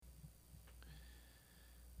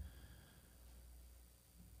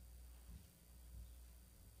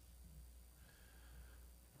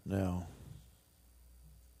Now,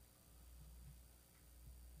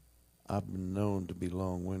 I've been known to be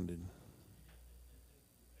long-winded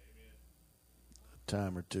a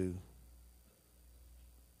time or two.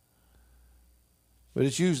 But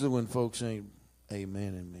it's usually when folks ain't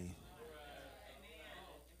amening me.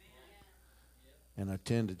 And I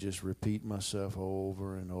tend to just repeat myself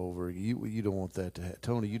over and over. You don't want that to happen.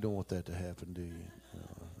 Tony, you don't want that to happen, do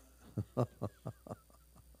you?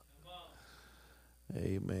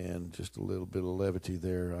 Amen. Just a little bit of levity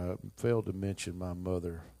there. I failed to mention my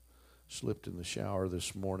mother slipped in the shower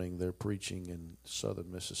this morning. They're preaching in southern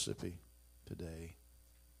Mississippi today.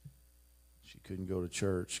 She couldn't go to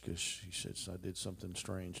church because she said, I did something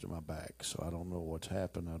strange to my back. So I don't know what's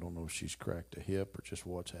happened. I don't know if she's cracked a hip or just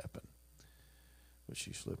what's happened. But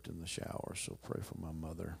she slipped in the shower, so pray for my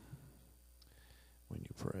mother when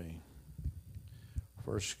you pray.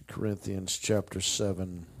 1 Corinthians chapter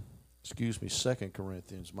 7. 2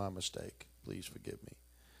 Corinthians, my mistake. Please forgive me.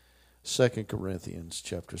 2 Corinthians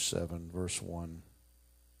chapter 7, verse 1.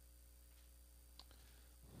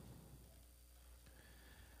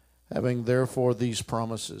 Having therefore these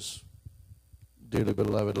promises, dearly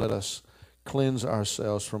beloved, let us cleanse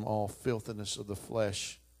ourselves from all filthiness of the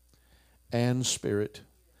flesh and spirit,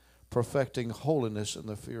 perfecting holiness in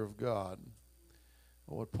the fear of God.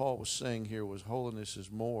 What Paul was saying here was holiness is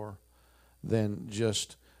more than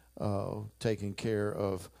just taking care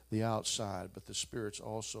of the outside, but the spirit's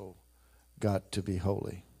also got to be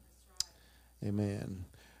holy. Amen.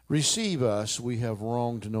 Receive us, we have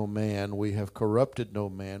wronged no man, we have corrupted no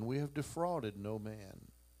man, we have defrauded no man.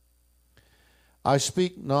 I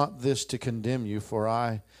speak not this to condemn you, for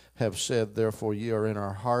I have said, therefore ye are in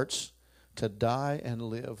our hearts, to die and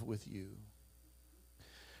live with you.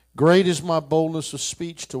 Great is my boldness of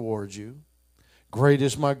speech towards you. Great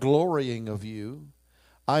is my glorying of you.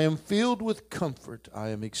 I am filled with comfort. I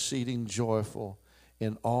am exceeding joyful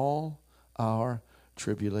in all our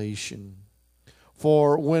tribulation.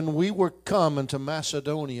 For when we were come into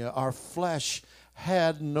Macedonia, our flesh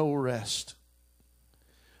had no rest,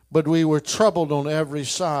 but we were troubled on every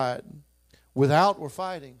side. Without were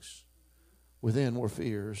fightings, within were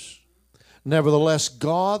fears. Nevertheless,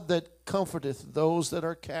 God that comforteth those that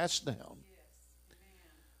are cast down.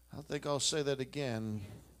 I think I'll say that again.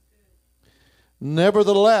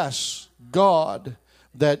 Nevertheless, God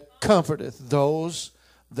that comforteth those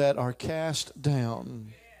that are cast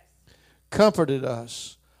down, comforted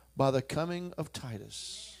us by the coming of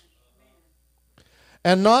Titus.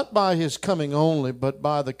 And not by his coming only, but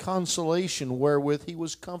by the consolation wherewith he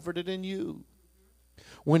was comforted in you,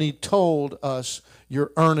 when he told us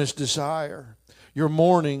your earnest desire, your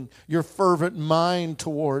mourning, your fervent mind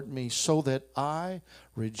toward me, so that I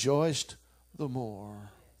rejoiced the more.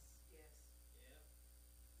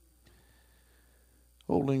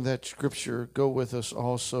 Holding that scripture, go with us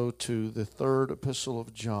also to the third epistle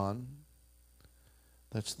of John.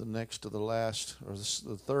 That's the next to the last, or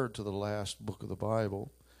the third to the last book of the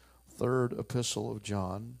Bible. Third epistle of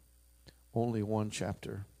John, only one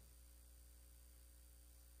chapter.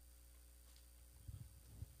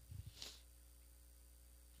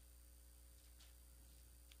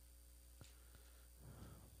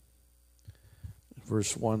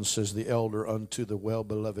 Verse 1 says, the elder unto the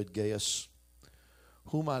well-beloved Gaius,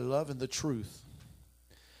 whom I love in the truth.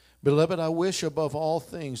 Beloved, I wish above all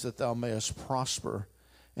things that thou mayest prosper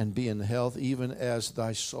and be in health, even as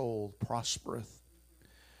thy soul prospereth.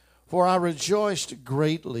 For I rejoiced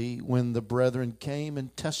greatly when the brethren came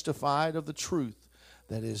and testified of the truth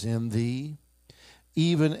that is in thee,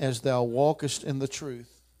 even as thou walkest in the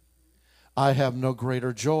truth. I have no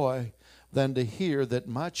greater joy than to hear that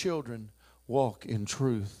my children walk in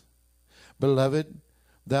truth. Beloved,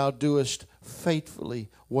 thou doest faithfully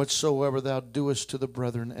whatsoever thou doest to the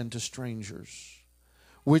brethren and to strangers,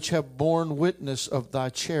 which have borne witness of thy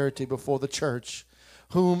charity before the church,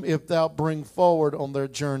 whom if thou bring forward on their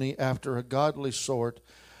journey after a godly sort,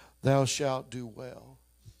 thou shalt do well.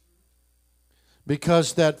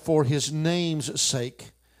 Because that for his name's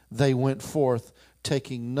sake they went forth,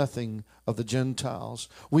 taking nothing of the Gentiles.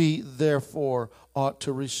 We therefore ought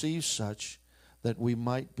to receive such, that we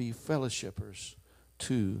might be fellowshippers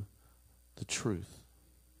to the truth.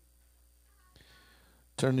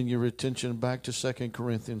 Turning your attention back to 2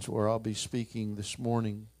 Corinthians, where I'll be speaking this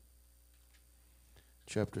morning.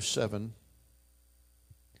 Chapter 7.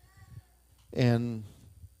 And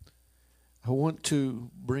I want to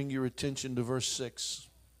bring your attention to verse 6.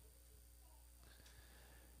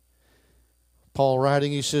 Paul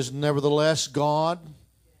writing, he says, nevertheless, God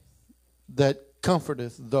that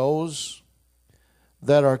comforteth those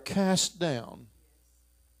that are cast down,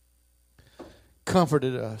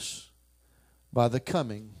 comforted us by the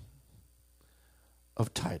coming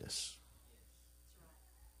of Titus.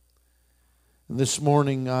 And this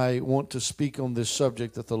morning I want to speak on this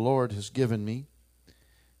subject that the Lord has given me.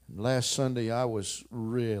 And last Sunday I was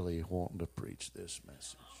really wanting to preach this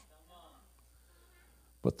message.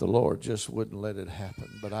 But the Lord just wouldn't let it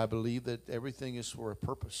happen. But I believe that everything is for a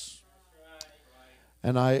purpose.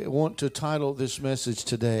 And I want to title this message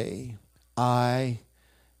today, I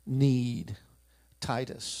Need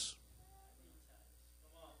Titus.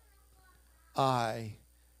 I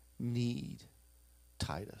need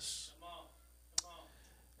Titus.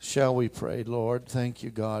 Shall we pray? Lord, thank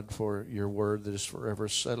you, God, for your word that is forever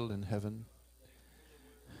settled in heaven.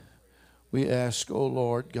 We ask, O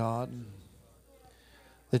Lord God,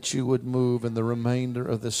 that you would move in the remainder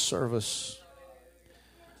of this service.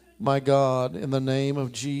 My God, in the name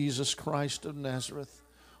of Jesus Christ of Nazareth,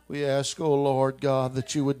 we ask, O Lord God,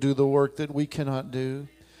 that you would do the work that we cannot do.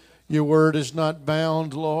 Your word is not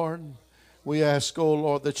bound, Lord. We ask, O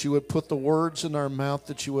Lord, that you would put the words in our mouth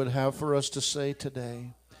that you would have for us to say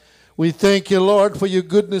today. We thank you, Lord, for your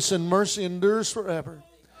goodness and mercy endures forever.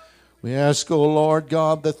 We ask, O Lord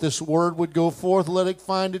God, that this word would go forth. Let it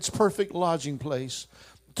find its perfect lodging place.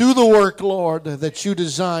 Do the work, Lord, that you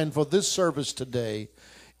designed for this service today.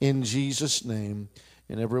 In Jesus' name.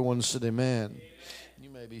 And everyone said amen. You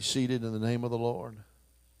may be seated in the name of the Lord.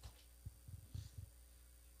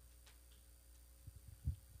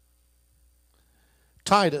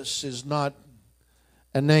 Titus is not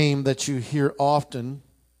a name that you hear often.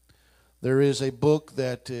 There is a book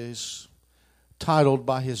that is titled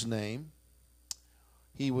by his name.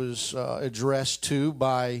 He was addressed to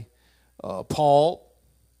by Paul.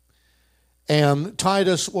 And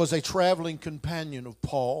Titus was a traveling companion of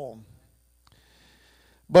Paul.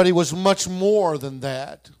 But he was much more than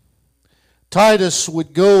that. Titus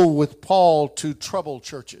would go with Paul to troubled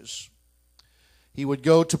churches. He would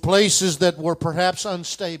go to places that were perhaps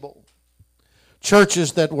unstable.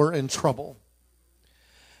 Churches that were in trouble.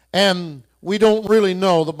 And we don't really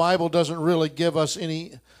know, the Bible doesn't really give us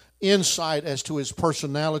any insight as to his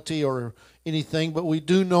personality or anything, but we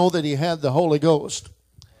do know that he had the Holy Ghost.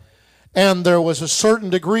 And there was a certain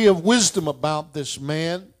degree of wisdom about this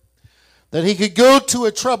man, that he could go to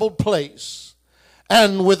a troubled place,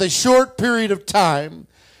 and with a short period of time,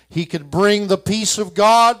 he could bring the peace of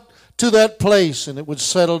God to that place, and it would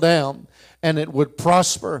settle down, and it would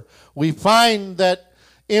prosper. We find that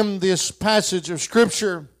in this passage of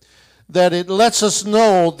Scripture, that it lets us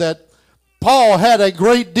know that Paul had a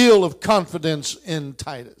great deal of confidence in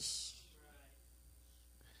Titus.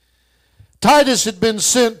 Titus had been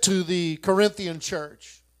sent to the Corinthian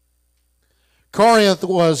church. Corinth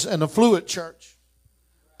was an affluent church,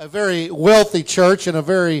 a very wealthy church in a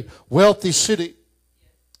very wealthy city.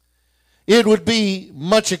 It would be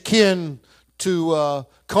much akin to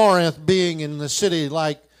Corinth being in the city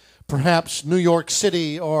like perhaps New York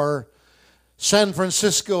City or San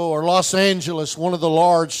Francisco or Los Angeles, one of the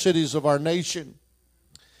large cities of our nation.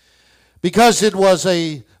 Because it was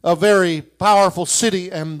a very powerful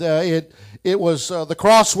city, and it was the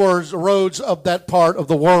crossroads of that part of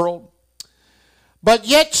the world. But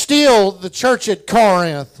yet still, the church at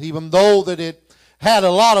Corinth, even though that it had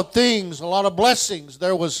a lot of things, a lot of blessings,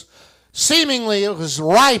 there was seemingly it was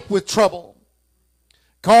ripe with trouble.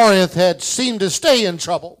 Corinth had seemed to stay in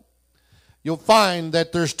trouble. You'll find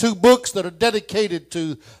that there's 2 books that are dedicated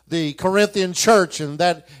to the Corinthian church, and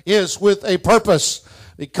that is with a purpose,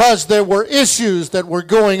 because there were issues that were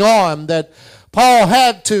going on that Paul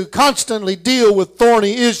had to constantly deal with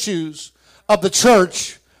thorny issues of the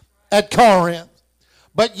church at Corinth.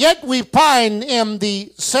 But yet we find in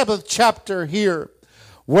the 7th chapter here,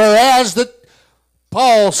 whereas that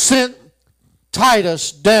Paul sent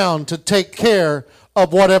Titus down to take care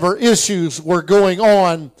of whatever issues were going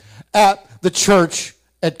on at the church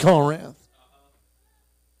at Corinth.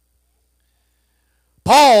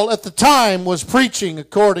 Paul at the time was preaching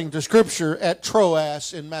according to Scripture at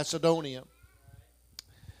Troas in Macedonia.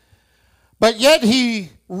 But yet he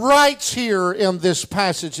writes here in this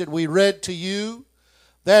passage that we read to you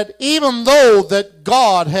that even though that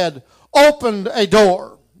God had opened a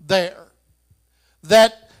door there,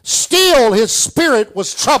 that still his spirit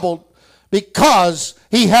was troubled because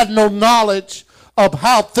he had no knowledge of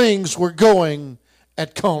how things were going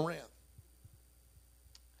at Corinth.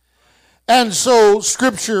 And so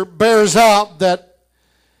Scripture bears out that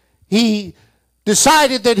he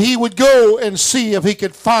decided that he would go and see if he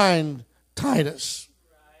could find Titus.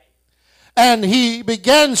 And he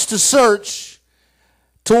begins to search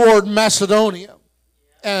toward Macedonia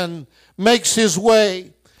and makes his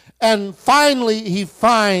way. And finally he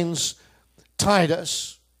finds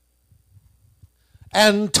Titus.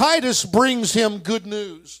 And Titus brings him good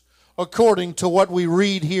news, according to what we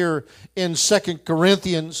read here in 2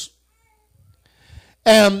 Corinthians.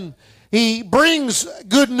 And he brings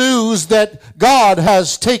good news that God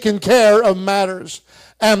has taken care of matters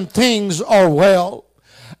and things are well.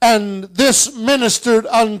 And this ministered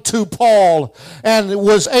unto Paul and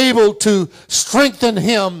was able to strengthen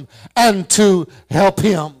him and to help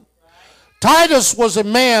him. Titus was a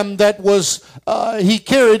man that he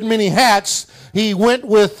carried many hats. He went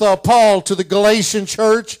with Paul to the Galatian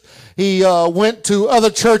church. He went to other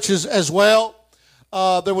churches as well.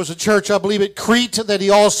 There was a church, I believe, at Crete that he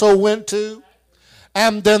also went to.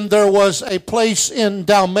 And then there was a place in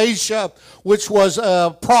Dalmatia, which was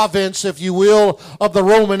a province, if you will, of the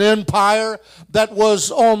Roman Empire that was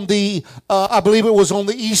on the, I believe it was on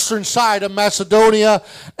the eastern side of Macedonia.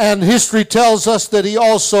 And history tells us that he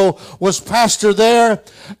also was pastor there.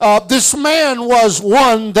 This man was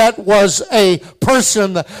one that was a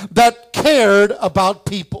person that cared about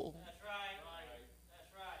people.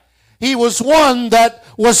 He was one that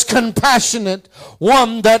was compassionate,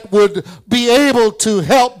 one that would be able to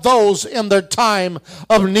help those in their time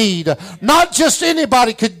of need. Not just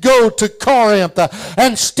anybody could go to Corinth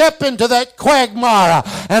and step into that quagmire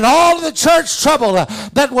and all of the church trouble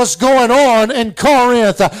that was going on in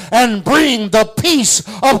Corinth and bring the peace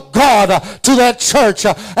of God to that church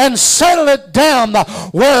and settle it down.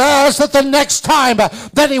 Whereas that the next time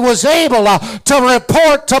that he was able to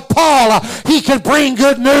report to Paul, he could bring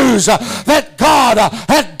good news that God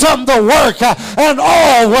had done the work and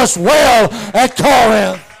all was well at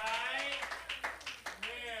Corinth.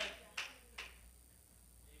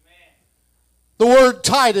 The word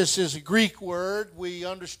Titus is a Greek word. We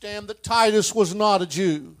understand that Titus was not a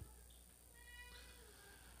Jew.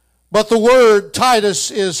 But the word Titus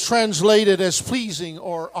is translated as pleasing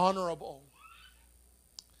or honorable.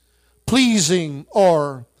 Pleasing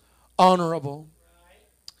or honorable.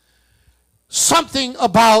 Something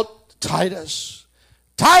about Titus.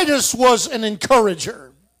 Titus was an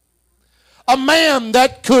encourager. A man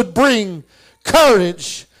that could bring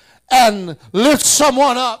courage and lift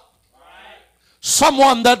someone up.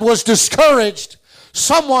 Someone that was discouraged.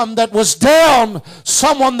 Someone that was down.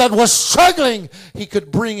 Someone that was struggling. He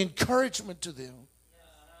could bring encouragement to them.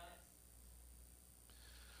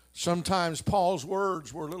 Sometimes Paul's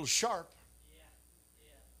words were a little sharp.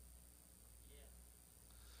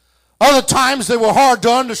 Other times they were hard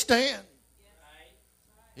to understand.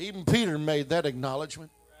 Even Peter made that acknowledgement.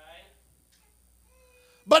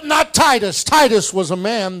 But not Titus. Titus was a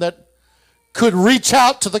man that could reach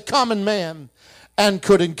out to the common man and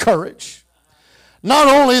could encourage. Not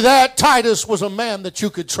only that, Titus was a man that you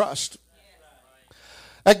could trust.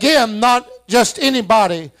 Again, not just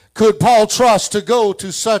anybody could Paul trust to go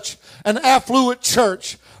to such an affluent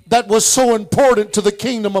church that was so important to the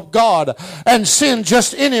kingdom of God and send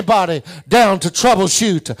just anybody down to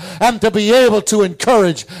troubleshoot and to be able to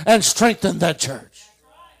encourage and strengthen that church.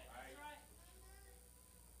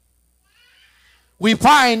 We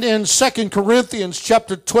find in 2 Corinthians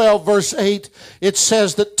chapter 12 verse 8, it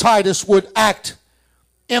says that Titus would act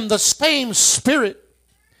in the same spirit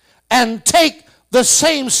and take the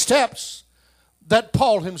same steps that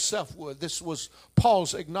Paul himself would. This was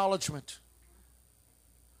Paul's acknowledgement.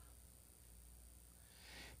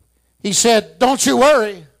 He said, don't you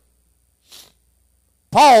worry.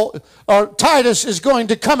 Titus is going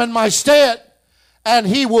to come in my stead, and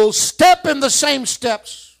he will step in the same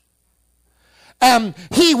steps. And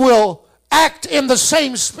he will act in the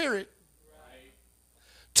same spirit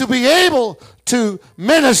to be able to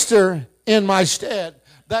minister in my stead.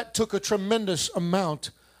 That took a tremendous amount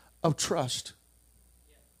of trust.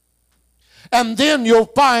 And then you'll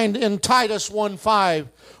find in Titus 1:5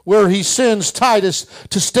 where he sends Titus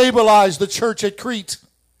to stabilize the church at Crete,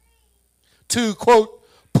 to, quote,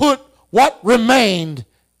 put what remained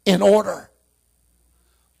in order.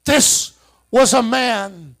 This was a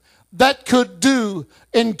man that could do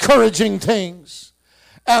encouraging things.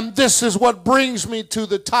 And this is what brings me to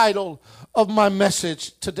the title of my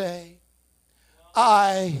message today.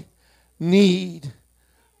 I need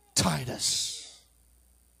Titus.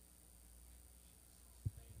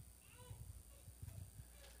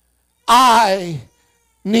 I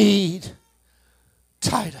need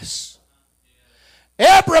Titus.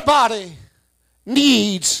 Everybody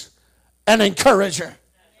needs an encourager.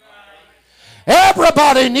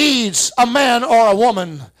 Everybody needs a man or a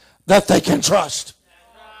woman that they can trust.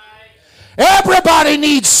 Everybody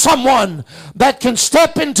needs someone that can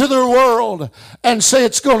step into their world and say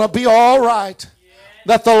it's going to be all right.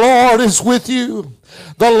 That the Lord is with you.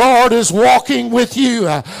 The Lord is walking with you.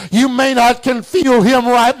 You may not can feel him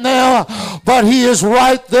right now, but he is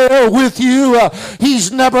right there with you.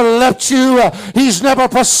 He's never left you. He's never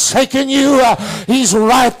forsaken you. He's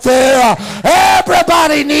right there.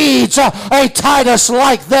 Everybody needs a Titus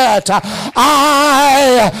like that.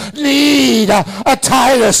 I need a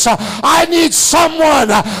Titus. I need someone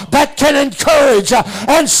that can encourage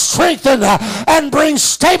and strengthen and bring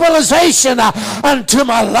stabilization unto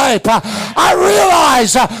my life. I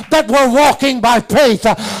realize that we're walking by faith.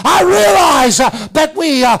 I realize that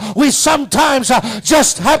we sometimes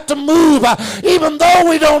just have to move even though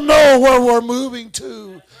we don't know where we're moving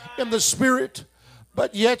to in the spirit.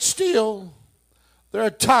 But yet still, there are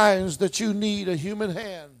times that you need a human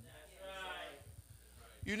hand.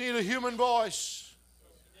 You need a human voice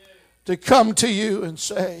to come to you and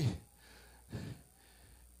say,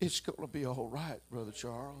 it's going to be all right, Brother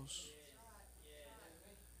Charles.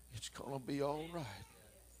 It's going to be all right.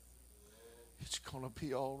 It's going to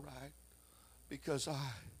be all right because I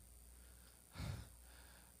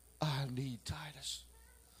need Titus.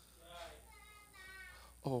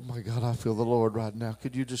 Oh my God, I feel the Lord right now.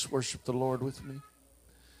 Could you just worship the Lord with me?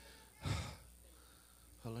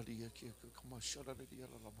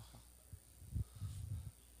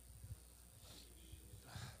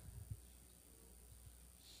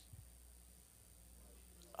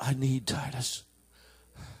 I need Titus.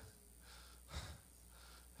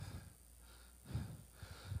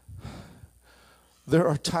 There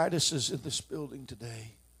are Tituses in this building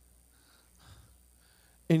today.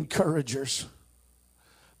 Encouragers.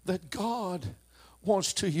 That God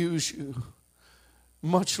wants to use you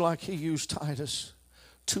much like he used Titus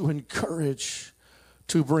to encourage,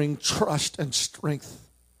 to bring trust and strength,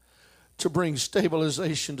 to bring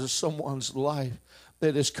stabilization to someone's life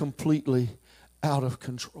that is completely out of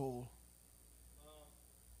control.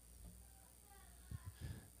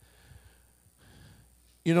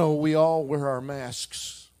 You know, we all wear our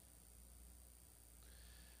masks.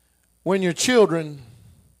 When you're children,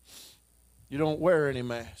 you don't wear any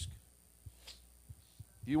mask.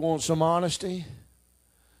 You want some honesty?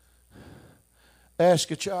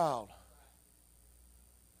 Ask a child.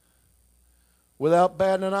 Without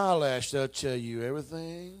batting an eyelash, they'll tell you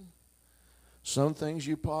everything. Some things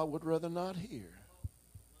you probably would rather not hear.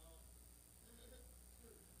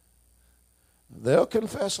 They'll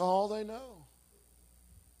confess all they know.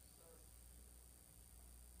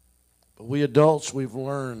 But we adults, we've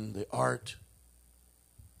learned the art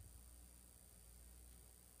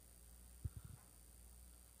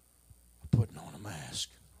of putting on a mask.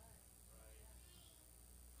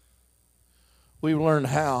 We've learned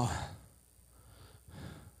how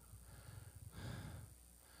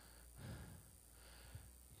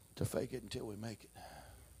to fake it until we make it.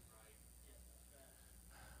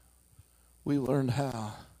 We learned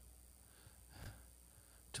how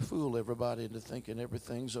to fool everybody into thinking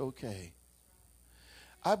everything's okay.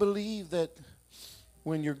 I believe that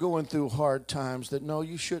when you're going through hard times, that no,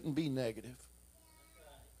 you shouldn't be negative.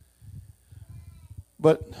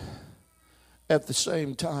 But at the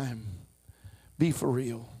same time, be for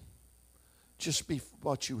real. Just be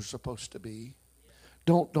what you were supposed to be.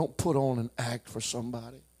 Don't put on an act for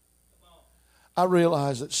somebody. I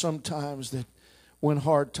realize that sometimes that when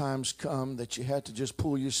hard times come, that you have to just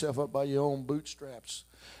pull yourself up by your own bootstraps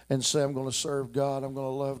and say, I'm going to serve God, I'm going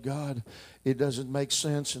to love God. It doesn't make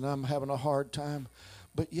sense and I'm having a hard time.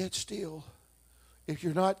 But yet still, if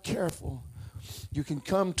you're not careful, you can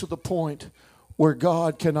come to the point where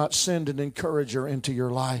God cannot send an encourager into your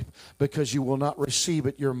life because you will not receive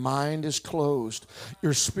it. Your mind is closed.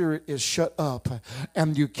 Your spirit is shut up.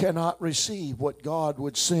 And you cannot receive what God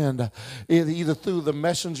would send either through the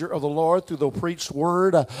messenger of the Lord, through the preached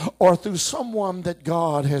word, or through someone that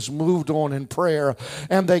God has moved on in prayer.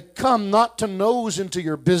 And they come not to nose into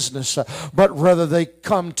your business, but rather they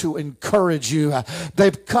come to encourage you.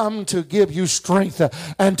 They've come to give you strength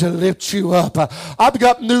and to lift you up. I've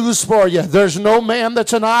got news for you. There's no man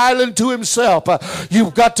that's an island to himself.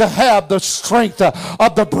 You've got to have the strength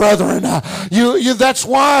of the brethren. That's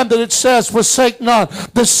why that it says, forsake not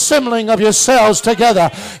the assembling of yourselves together,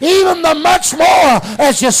 even the much more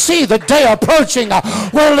as you see the day approaching.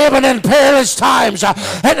 We're living in perilous times,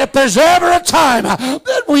 and if there's ever a time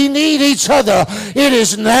that we need each other, it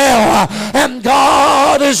is now. And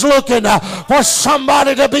God is looking for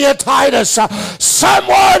somebody to be a Titus.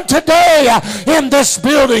 Someone today in this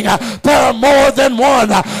building, there are more than one.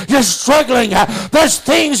 You're struggling. There's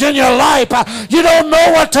things in your life you don't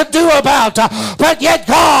know what to do about. But yet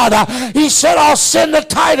God, He said, I'll send a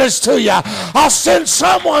Titus to you. I'll send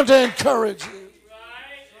someone to encourage you.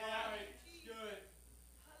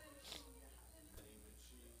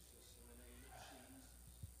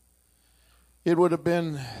 It would have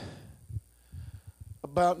been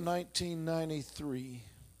about 1993.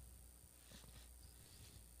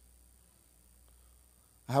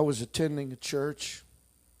 I was attending a church,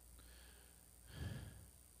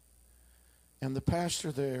 and the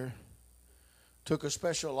pastor there took a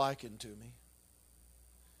special liking to me.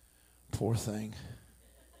 Poor thing.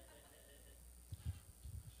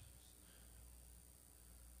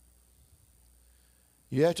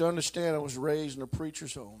 You have to understand, I was raised in a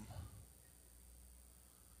preacher's home.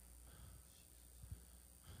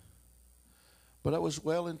 But I was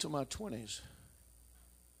well into my 20s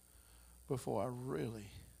before I really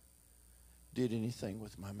did anything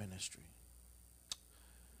with my ministry.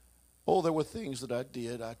 Oh, there were things that I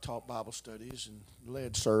did. I taught Bible studies and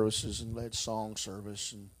led services and led song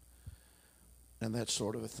service and that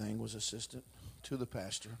sort of a thing, was assistant to the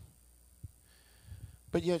pastor.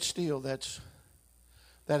 But yet still, that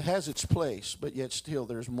has its place, but yet still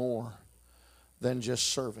there's more than just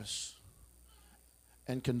service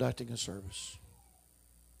and conducting a service.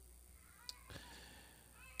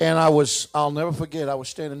 And I'll never forget, I was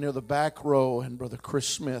standing near the back row, and Brother Chris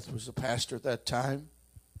Smith was the pastor at that time.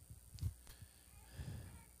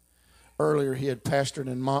 Earlier, he had pastored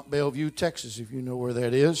in Mont Belvieu, Texas, if you know where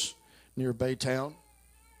that is, near Baytown.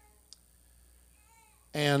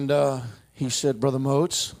 And he said, Brother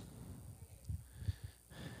Moats,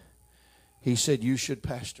 he said, you should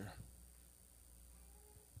pastor.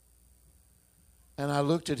 And I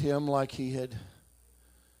looked at him like he had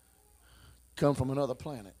come from another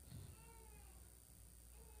planet.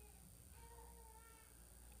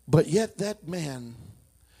 But yet that man,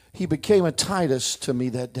 he became a Titus to me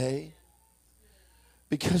that day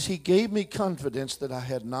because he gave me confidence that I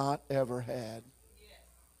had not ever had.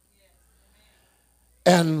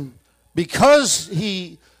 And because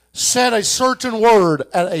he said a certain word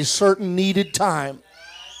at a certain needed time,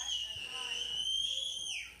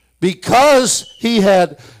 because he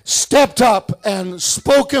had stepped up and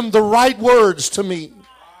spoken the right words to me,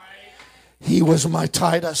 he was my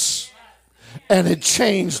Titus, and it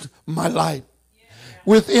changed my life.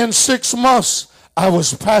 Within 6 months, I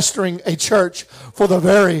was pastoring a church for the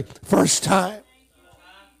very first time.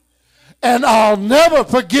 And I'll never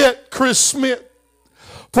forget Chris Smith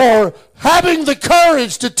for having the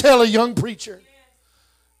courage to tell a young preacher,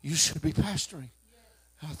 you should be pastoring.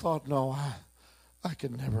 I thought, no, I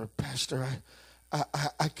could never pastor.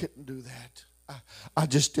 I couldn't do that. I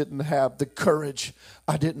just didn't have the courage.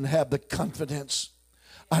 I didn't have the confidence.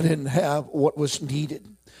 I didn't have what was needed.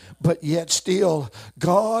 But yet still,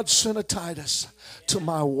 God sent a Titus to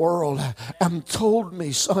my world and told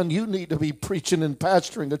me, son, you need to be preaching and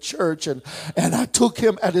pastoring a church. And I took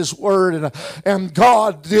him at his word, and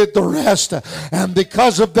God did the rest. And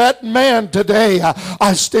because of that man today,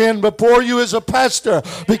 I stand before you as a pastor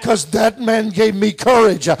because that man gave me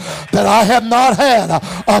courage that I have not had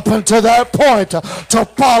up until that point to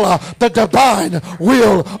follow the divine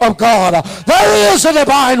will of God. There is a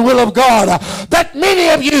divine will of God that many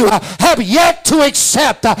of you have yet to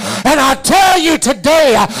accept. And I tell you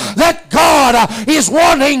today that God is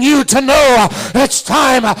wanting you to know it's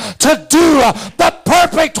time to do the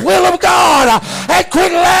perfect will of God and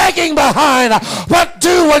quit lagging behind, but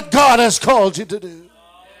do what God has called you to do.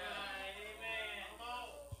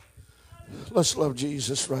 Let's love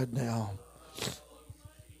Jesus right now.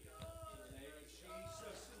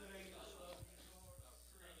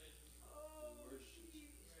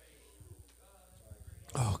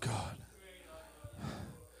 Oh, God.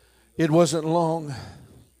 It wasn't long.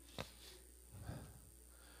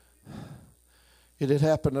 It had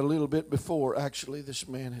happened a little bit before, actually. This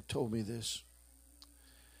man had told me this.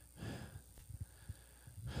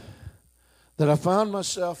 That I found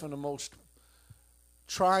myself in the most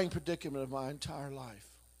trying predicament of my entire life.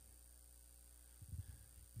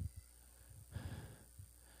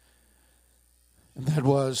 And that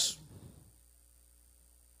was,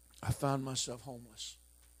 I found myself homeless.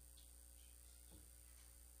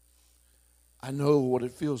 I know what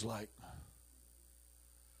it feels like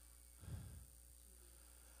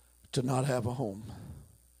to not have a home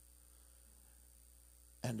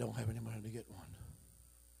and don't have any money to get one.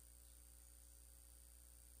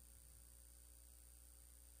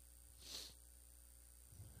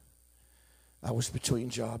 I was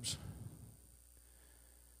between jobs.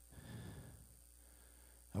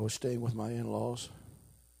 I was staying with my in-laws.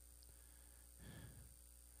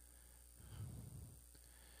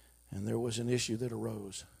 And there was an issue that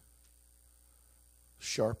arose.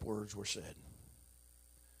 Sharp words were said.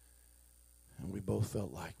 And we both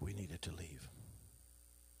felt like we needed to leave.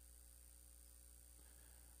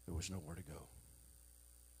 There was nowhere to go.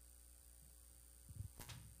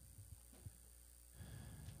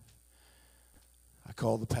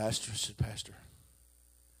 called the pastor and said, Pastor,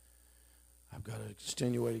 I've got an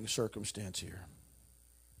extenuating circumstance here.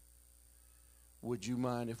 Would you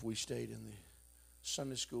mind if we stayed in the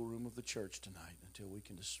Sunday school room of the church tonight until we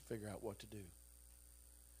can just figure out what to do?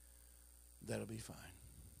 That'll be fine.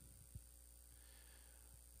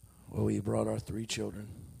 Well, we brought our 3 children.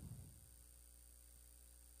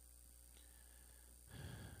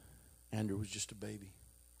 Andrew was just a baby.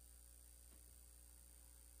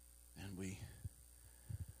 And we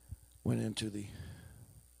went into the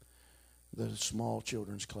small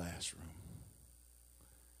children's classroom.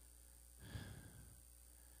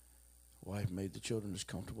 Wife made the children as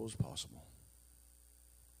comfortable as possible.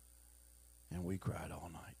 And we cried all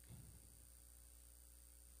night.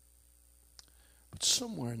 But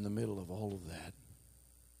somewhere in the middle of all of that,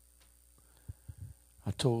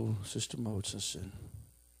 I told Sister Motes, I said,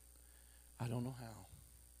 I don't know how,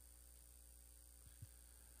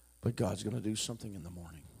 but God's going to do something in the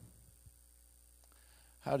morning.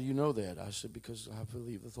 How do you know that? I said, because I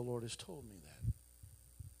believe that the Lord has told me that.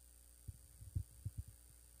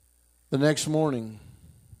 The next morning,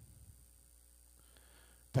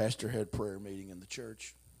 Pastor had prayer meeting in the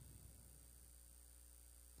church.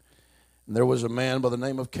 And there was a man by the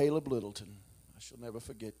name of Caleb Littleton. I shall never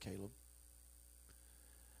forget Caleb.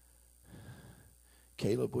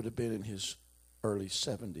 Caleb would have been in his early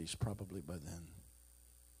 70s probably by then.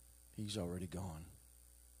 He's already gone.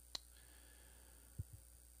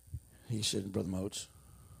 He said, Brother Motes,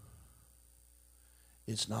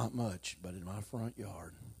 it's not much, but in my front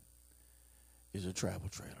yard is a travel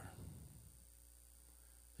trailer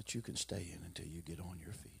that you can stay in until you get on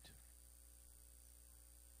your feet.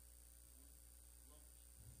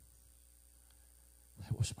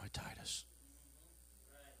 That was my Titus.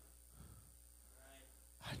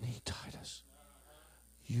 I need Titus.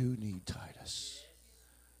 You need Titus.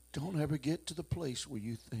 Don't ever get to the place where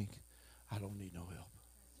you think, I don't need no help.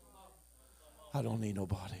 I don't need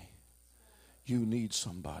nobody. You need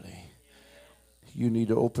somebody. You need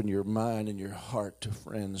to open your mind and your heart to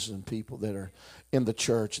friends and people that are in the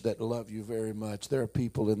church that love you very much. There are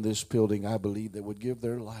people in this building, I believe, that would give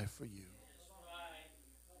their life for you.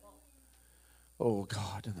 Oh,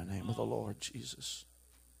 God, in the name of the Lord Jesus.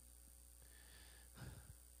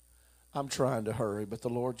 I'm trying to hurry, but the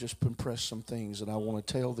Lord just impressed some things that I want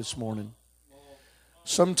to tell this morning.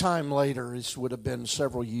 Sometime later, this would have been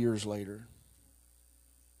several years later,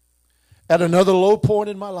 at another low point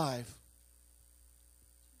in my life,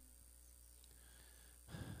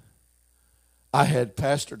 I had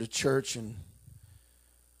pastored a church, and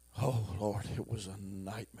oh, Lord, it was a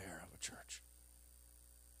nightmare of a church.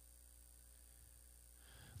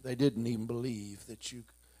 They didn't even believe that you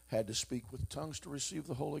had to speak with tongues to receive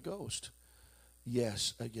the Holy Ghost.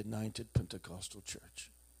 Yes, a United Pentecostal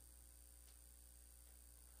church.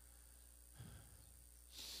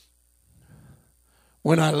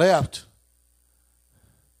 When I left,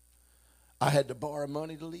 I had to borrow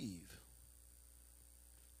money to leave.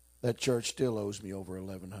 That church still owes me over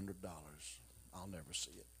 $1,100. I'll never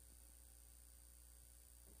see it.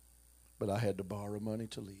 But I had to borrow money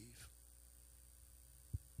to leave.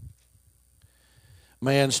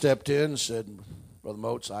 Man stepped in and said, Brother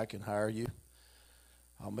Motes, I can hire you.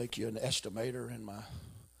 I'll make you an estimator in my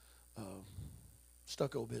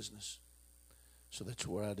stucco business. So that's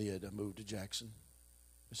what I did. I moved to Jackson,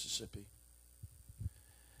 Mississippi.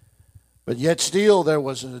 But yet still there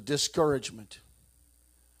was a discouragement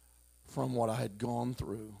from what I had gone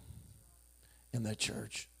through in that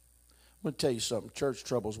church. I'm going to tell you something. Church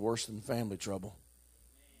trouble is worse than family trouble.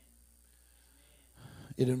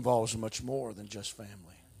 It involves much more than just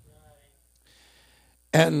family.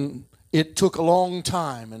 And it took a long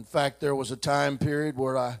time. In fact, there was a time period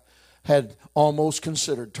where I had almost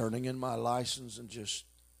considered turning in my license and just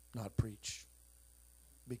not preach.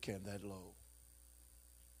 Became that low.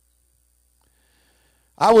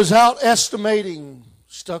 I was out estimating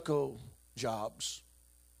stucco jobs.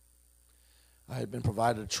 I had been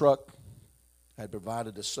provided a truck. I had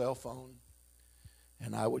provided a cell phone.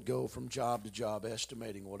 And I would go from job to job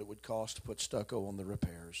estimating what it would cost to put stucco on the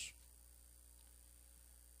repairs.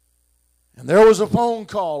 And there was a phone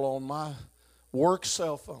call on my work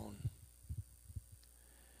cell phone.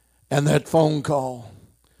 And that phone call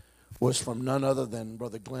was from none other than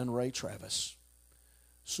Brother Glenn Ray Travis,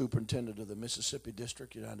 superintendent of the Mississippi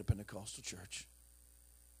District United Pentecostal Church.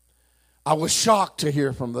 I was shocked to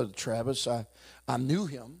hear from Brother Travis. I knew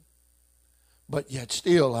him, but yet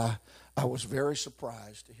still I was very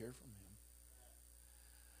surprised to hear from him.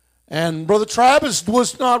 And Brother Travis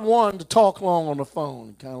was not one to talk long on the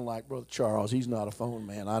phone, kind of like Brother Charles. He's not a phone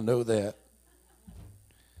man, I know that.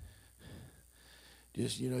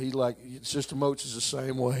 Just, he's like, Sister Moats is the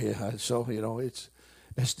same way. So,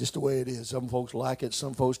 it's just the way it is. Some folks like it,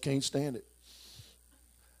 some folks can't stand it.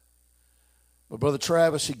 But Brother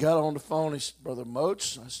Travis, he got on the phone. He said, Brother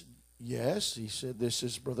Moats? I said, yes. He said, this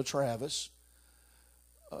is Brother Travis.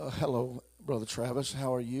 Hello, Brother Travis.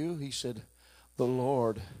 How are you? He said, the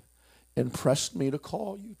Lord impressed me to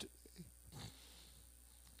call you today.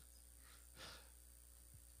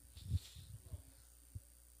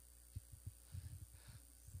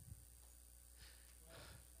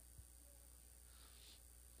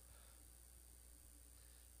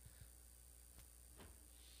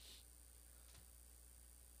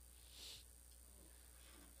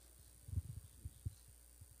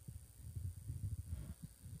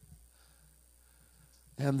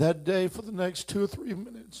 And that day, for the next 2 or 3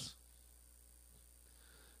 minutes,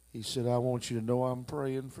 he said, I want you to know I'm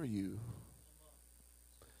praying for you,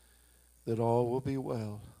 that all will be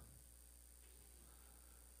well.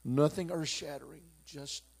 Nothing earth-shattering,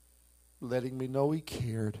 just letting me know he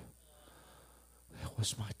cared. That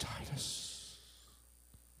was my Titus.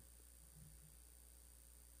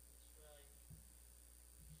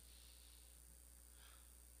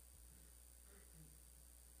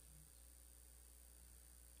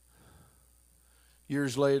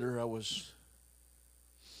 Years later, I was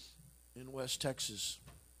in West Texas.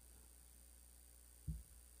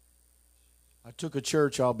 I took a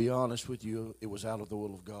church, I'll be honest with you, it was out of the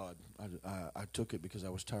will of God. I took it because I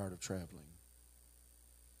was tired of traveling.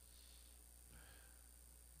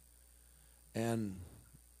 And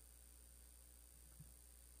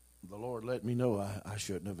the Lord let me know I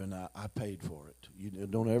shouldn't have, and I paid for it. You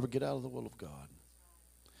don't ever get out of the will of God.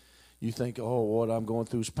 You think, oh, what I'm going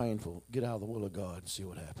through is painful. Get out of the will of God and see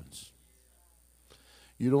what happens.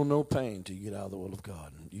 You don't know pain till you get out of the will of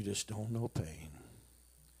God. You just don't know pain.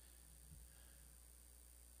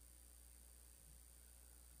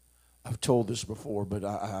 I've told this before, but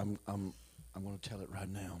I'm going to tell it right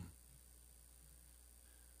now.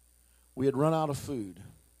 We had run out of food.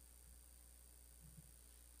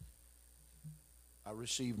 I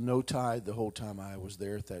received no tithe the whole time I was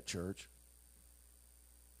there at that church.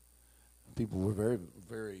 People were very,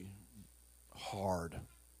 very hard,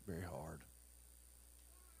 very hard.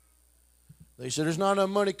 They said, there's not enough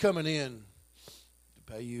money coming in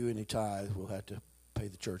to pay you any tithe. We'll have to pay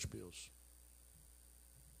the church bills.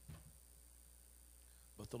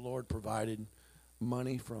 But the Lord provided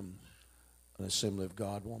money from an Assembly of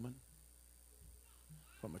God woman,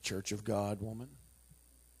 from a Church of God woman.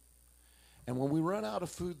 And when we run out of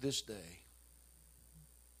food this day,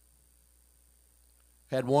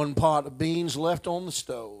 had one pot of beans left on the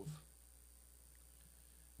stove.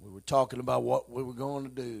 We were talking about what we were going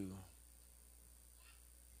to do.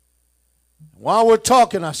 While we're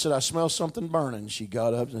talking, I said, I smell something burning. She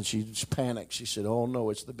got up and she just panicked. She said, oh no,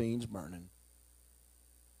 it's the beans burning.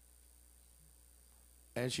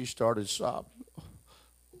 And she started sobbing.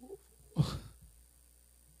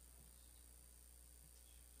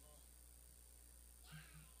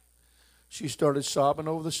 She started sobbing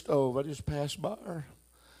over the stove. I just passed by her.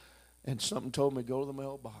 And something told me, go to the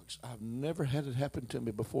mailbox. I've never had it happen to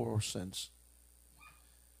me before or since.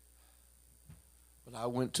 But I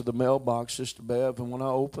went to the mailbox, Sister Bev, and when I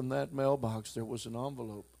opened that mailbox, there was an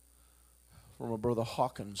envelope from a Brother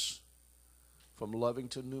Hawkins from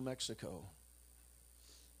Lovington, New Mexico.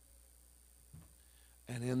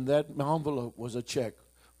 And in that envelope was a check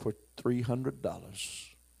for $300.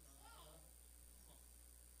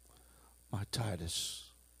 My Titus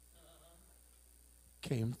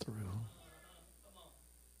came through.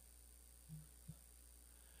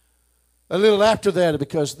 A little after that,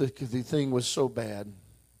 because the thing was so bad,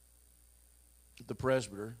 the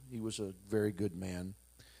presbyter, he was a very good man.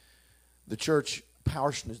 The church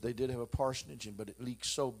parsonage, they did have a parsonage, but it leaked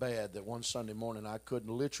so bad that one Sunday morning I couldn't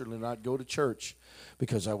literally not go to church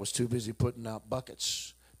because I was too busy putting out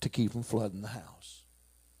buckets to keep from flooding the house.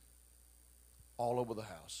 All over the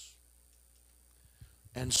house.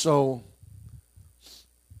 And so,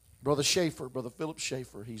 Brother Schaefer, Brother Philip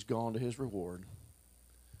Schaefer, he's gone to his reward.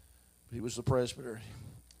 He was the presbyter.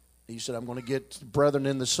 He said, I'm going to get the brethren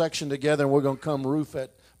in the section together and we're going to come roof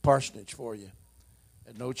at parsonage for you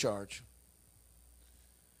at no charge.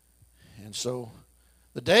 And so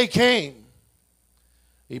the day came.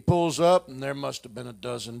 He pulls up and there must have been a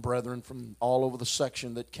dozen brethren from all over the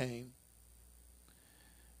section that came.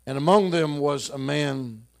 And among them was a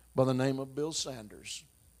man by the name of Bill Sanders.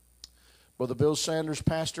 Brother Bill Sanders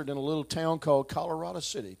pastored in a little town called Colorado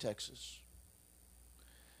City, Texas.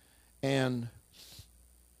 And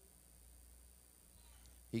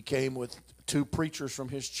he came with two preachers from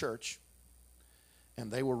his church.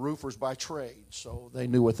 And they were roofers by trade, so they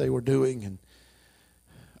knew what they were doing. And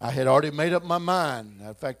I had already made up my mind.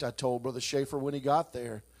 In fact, I told Brother Schaefer when he got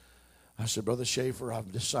there, I said, Brother Schaefer,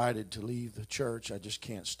 I've decided to leave the church. I just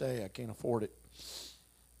can't stay. I can't afford it.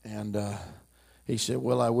 And he said,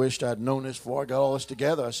 well, I wished I'd known this before I got all this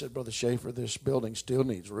together. I said, Brother Schaefer, this building still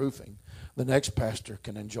needs roofing. The next pastor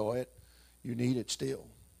can enjoy it. You need it still.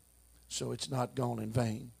 So it's not gone in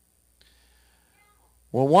vain.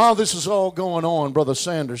 Well, while this is all going on, Brother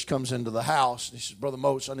Sanders comes into the house. And he says, Brother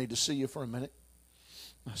Moats, I need to see you for a minute.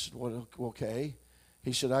 I said, well, okay.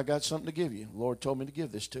 He said, I got something to give you. The Lord told me to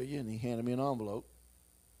give this to you, and he handed me an envelope.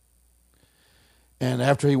 And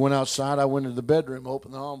after he went outside, I went into the bedroom,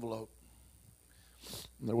 opened the envelope.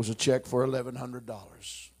 And there was a check for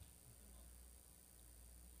 $1,100.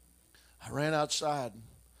 I ran outside.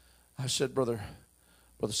 I said, Brother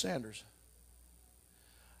Sanders,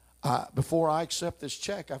 before I accept this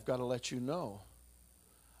check, I've got to let you know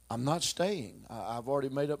I'm not staying. I've already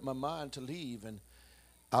made up my mind to leave, and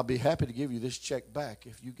I'll be happy to give you this check back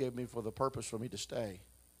if you gave me for the purpose for me to stay.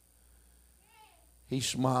 He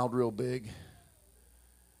smiled real big.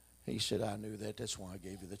 He said, I knew that. That's why I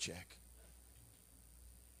gave you the check.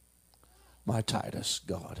 My Titus,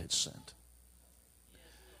 God had sent.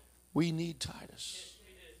 We need Titus.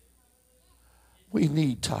 We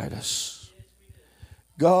need Titus.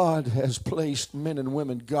 God has placed men and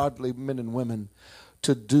women, godly men and women,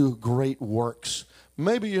 to do great works.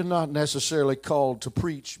 Maybe you're not necessarily called to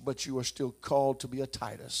preach, but you are still called to be a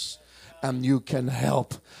Titus. And you can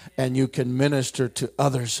help and you can minister to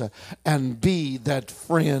others and be that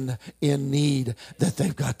friend in need that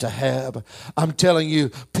they've got to have. I'm telling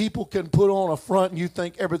you, people can put on a front and you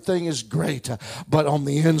think everything is great, but on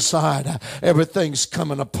the inside, everything's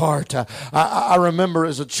coming apart. I remember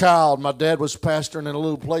as a child, my dad was pastoring in a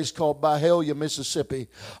little place called Byhalia, Mississippi,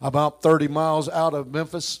 about 30 miles out of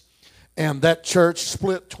Memphis. And that church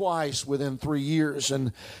split twice within 3 years,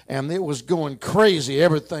 and it was going crazy.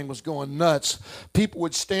 Everything was going nuts. People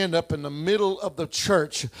would stand up in the middle of the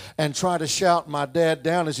church and try to shout my dad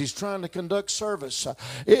down as he's trying to conduct service.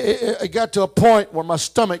 It got to a point where my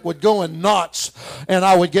stomach would go in knots, and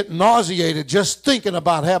I would get nauseated just thinking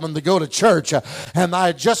about having to go to church. And I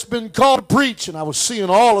had just been called to preach, and I was seeing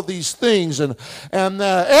all of these things, and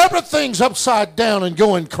everything's upside down and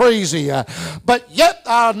going crazy. But yet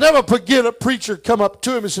I'll never forget a preacher come up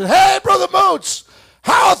to him and said, hey, Brother Moats,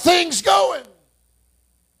 how are things going?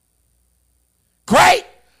 Great.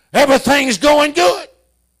 Everything's going good.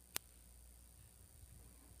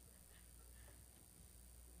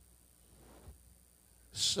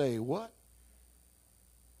 Say what?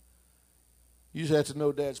 You just have to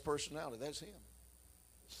know Dad's personality. That's him.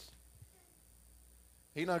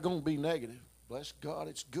 He's not going to be negative. Bless God,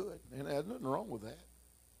 it's good. And there's nothing wrong with that.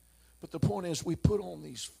 But the point is, we put on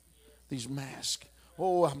these masks.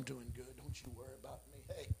 Oh, I'm doing good. Don't you worry about me.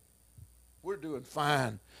 Hey, we're doing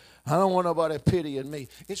fine. I don't want nobody pitying me.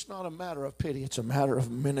 It's not a matter of pity. It's a matter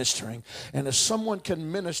of ministering. And if someone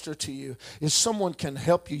can minister to you, if someone can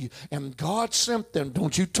help you, and God sent them,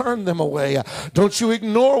 don't you turn them away. Don't you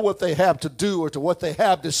ignore what they have to do or to what they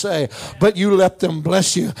have to say, but you let them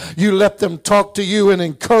bless you. You let them talk to you and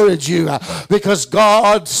encourage you, because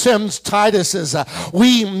God sends Tituses.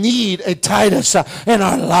 We need a Titus in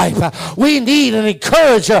our life. We need an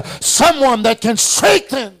encourager, someone that can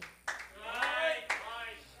strengthen.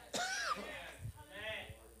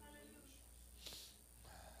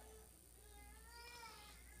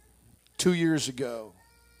 2 years ago,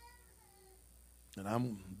 and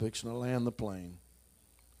I'm fixing to land the plane.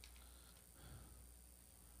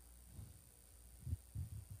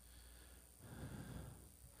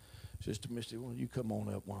 Sister Misty, will you come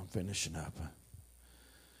on up while I'm finishing up?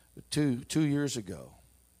 But two years ago,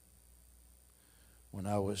 when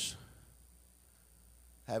I was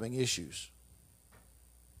having issues,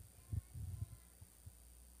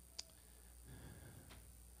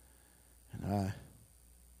 and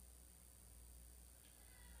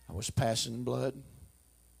I was passing blood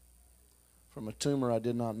from a tumor I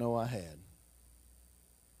did not know I had.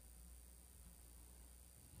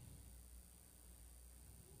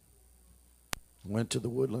 Went to the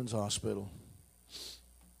Woodlands Hospital.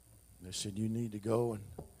 They said, you need to go and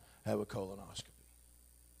have a colonoscopy.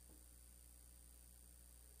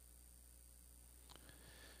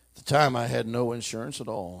 At the time, I had no insurance at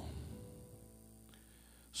all.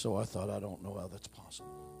 So I thought, I don't know how that's possible.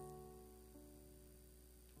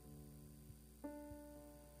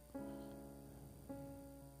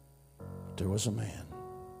 There was a man,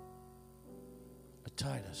 a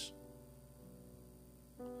Titus,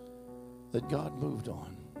 that God moved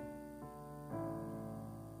on.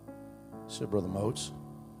 said, Brother Moats,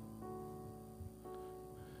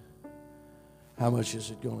 how much is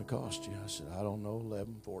it going to cost you? I said, I don't know,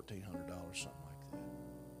 $1,100, $1,400, something like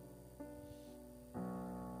that.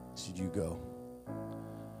 He said, you go.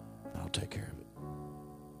 I'll take care of it.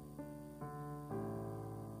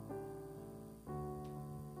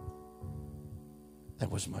 That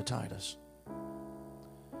was my Titus.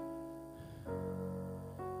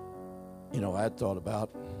 You know, I had thought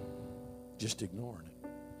about just ignoring it.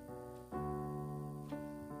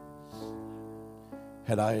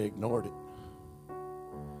 Had I ignored it,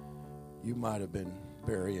 you might have been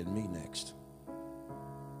burying me next.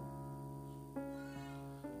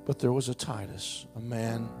 But there was a Titus, a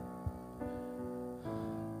man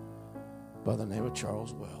by the name of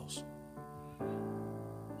Charles Wells.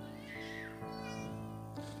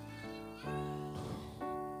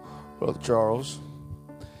 Brother Charles,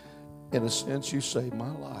 in a sense, you saved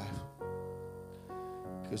my life.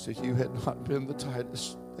 Because if you had not been the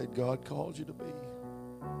Titus that God called you to be,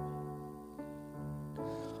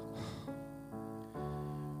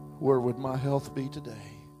 where would my health be today?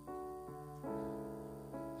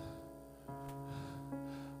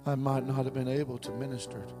 I might not have been able to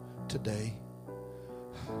minister today.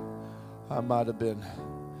 I might have been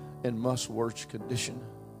in must-work condition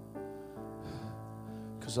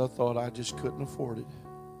because I thought I just couldn't afford it.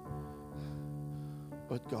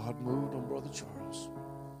 But God moved on Brother Charles,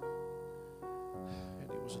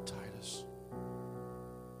 and he was a Titus.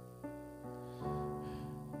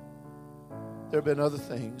 There have been other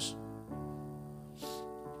things,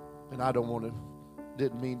 and I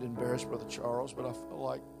didn't mean to embarrass Brother Charles, but I feel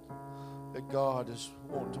like that God is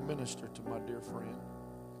wanting to minister to my dear friend.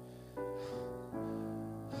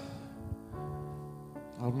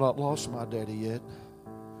 I've not lost my daddy yet,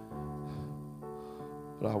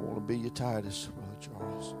 but I want to be your Titus, Brother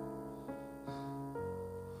Charles.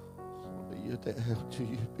 I want to be your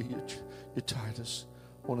dad, be your Titus.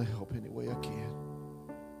 I want to help any way I can.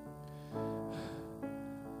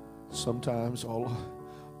 Sometimes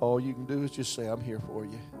all you can do is just say, I'm here for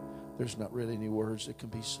you. There's not really any words that can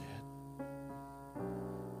be said.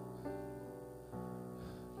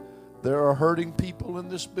 There are hurting people in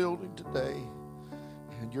this building today,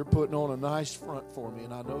 and you're putting on a nice front for me,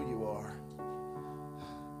 and I know you are.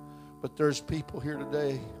 But there's people here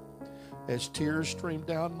today, as tears stream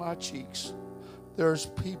down my cheeks, there's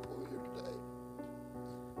people here today.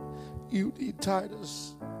 You need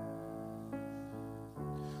Titus.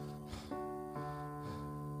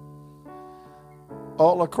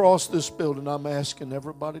 All across this building, I'm asking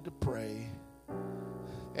everybody to pray.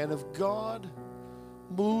 And if God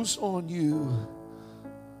moves on you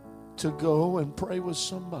to go and pray with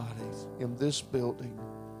somebody in this building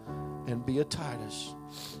and be a Titus,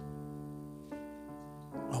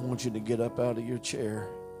 I want you to get up out of your chair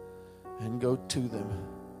and go to them.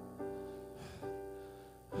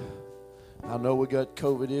 I know we got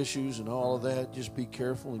COVID issues and all of that. Just be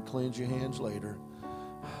careful and cleanse your hands later.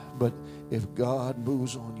 But if God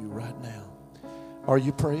moves on you right now, are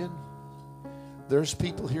you praying? There's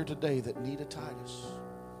people here today that need a Titus.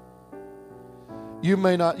 You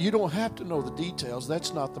don't have to know the details.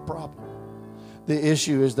 That's not the problem. The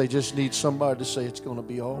issue is they just need somebody to say it's going to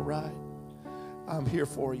be all right. I'm here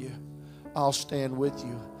for you. I'll stand with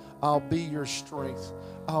you. I'll be your strength.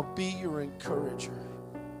 I'll be your encourager.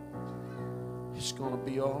 It's going to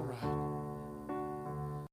be all right.